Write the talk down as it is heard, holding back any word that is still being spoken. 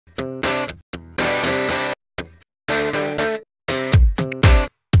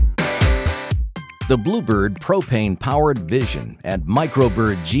The Bluebird propane-powered Vision and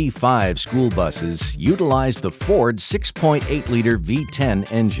Microbird G5 school buses utilize the Ford 6.8-liter V10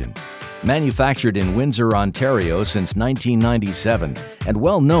 engine. Manufactured in Windsor, Ontario since 1997 and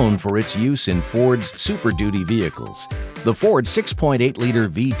well known for its use in Ford's Super Duty vehicles, the Ford 6.8-liter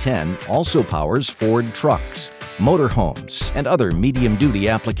V10 also powers Ford trucks, motorhomes, and other medium-duty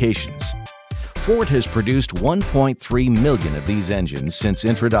applications. Ford has produced 1.3 million of these engines since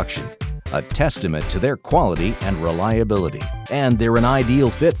introduction, a testament to their quality and reliability, and they're an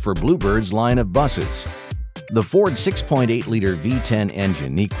ideal fit for Bluebird's line of buses. The Ford 6.8-liter V10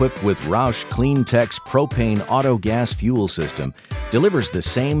 engine, equipped with Roush CleanTech's propane auto-gas fuel system, delivers the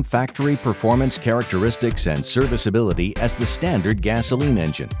same factory performance characteristics and serviceability as the standard gasoline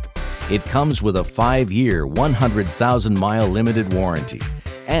engine. It comes with a 5-year, 100,000-mile limited warranty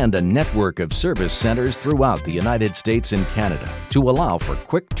and a network of service centers throughout the United States and Canada to allow for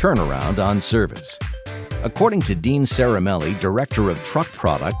quick turnaround on service. According to Dean Caramelli, Director of Truck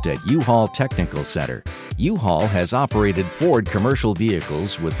Product at U-Haul Technical Center, U-Haul has operated Ford commercial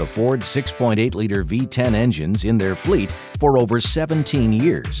vehicles with the Ford 6.8-liter V10 engines in their fleet for over 17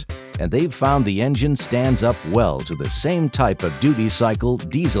 years, and they've found the engine stands up well to the same type of duty cycle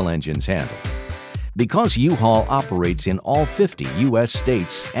diesel engines handle. Because U-Haul operates in all 50 U.S.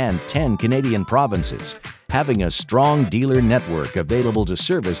 states and 10 Canadian provinces, having a strong dealer network available to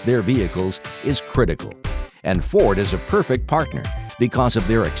service their vehicles is critical. And Ford is a perfect partner because of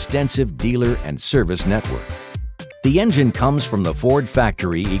their extensive dealer and service network. The engine comes from the Ford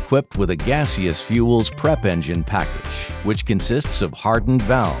factory equipped with a gaseous fuels prep engine package, which consists of hardened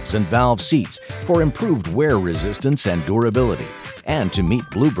valves and valve seats for improved wear resistance and durability, and to meet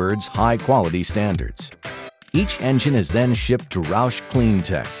Bluebird's high-quality standards. Each engine is then shipped to Roush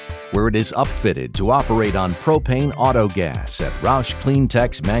CleanTech, where it is upfitted to operate on propane auto-gas at Roush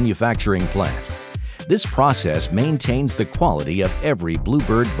CleanTech's manufacturing plant. This process maintains the quality of every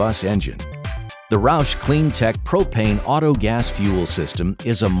Bluebird bus engine. The Roush CleanTech propane auto-gas fuel system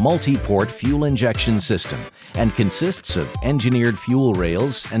is a multi-port fuel injection system and consists of engineered fuel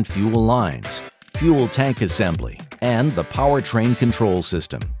rails and fuel lines, fuel tank assembly, and the powertrain control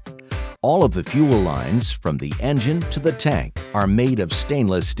system. All of the fuel lines, from the engine to the tank, are made of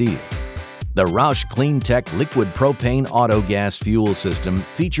stainless steel. The Roush CleanTech liquid propane auto-gas fuel system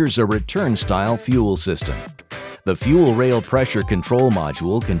features a return-style fuel system. The fuel rail pressure control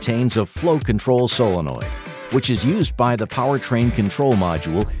module contains a flow control solenoid, which is used by the powertrain control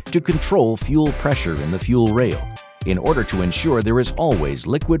module to control fuel pressure in the fuel rail, in order to ensure there is always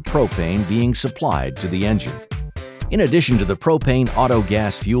liquid propane being supplied to the engine. In addition to the propane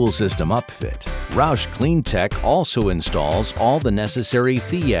auto-gas fuel system upfit, Roush CleanTech also installs all the necessary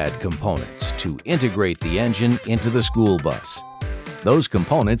FIAD components to integrate the engine into the school bus. Those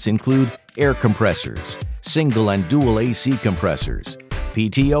components include air compressors, single and dual AC compressors,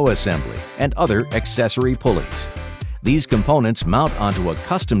 PTO assembly, and other accessory pulleys. These components mount onto a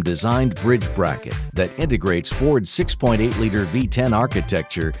custom-designed bridge bracket that integrates Ford's 6.8-liter V10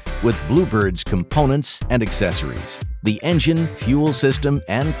 architecture with Bluebird's components and accessories. The engine, fuel system,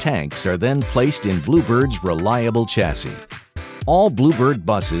 and tanks are then placed in Bluebird's reliable chassis. All Bluebird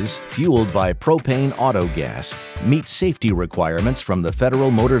buses, fueled by propane auto-gas, meet safety requirements from the Federal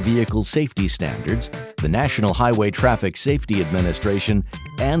Motor Vehicle Safety Standards, the National Highway Traffic Safety Administration,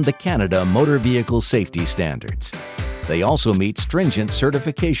 and the Canada Motor Vehicle Safety Standards. They also meet stringent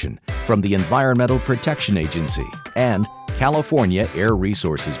certification from the Environmental Protection Agency and California Air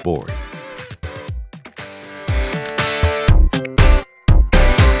Resources Board.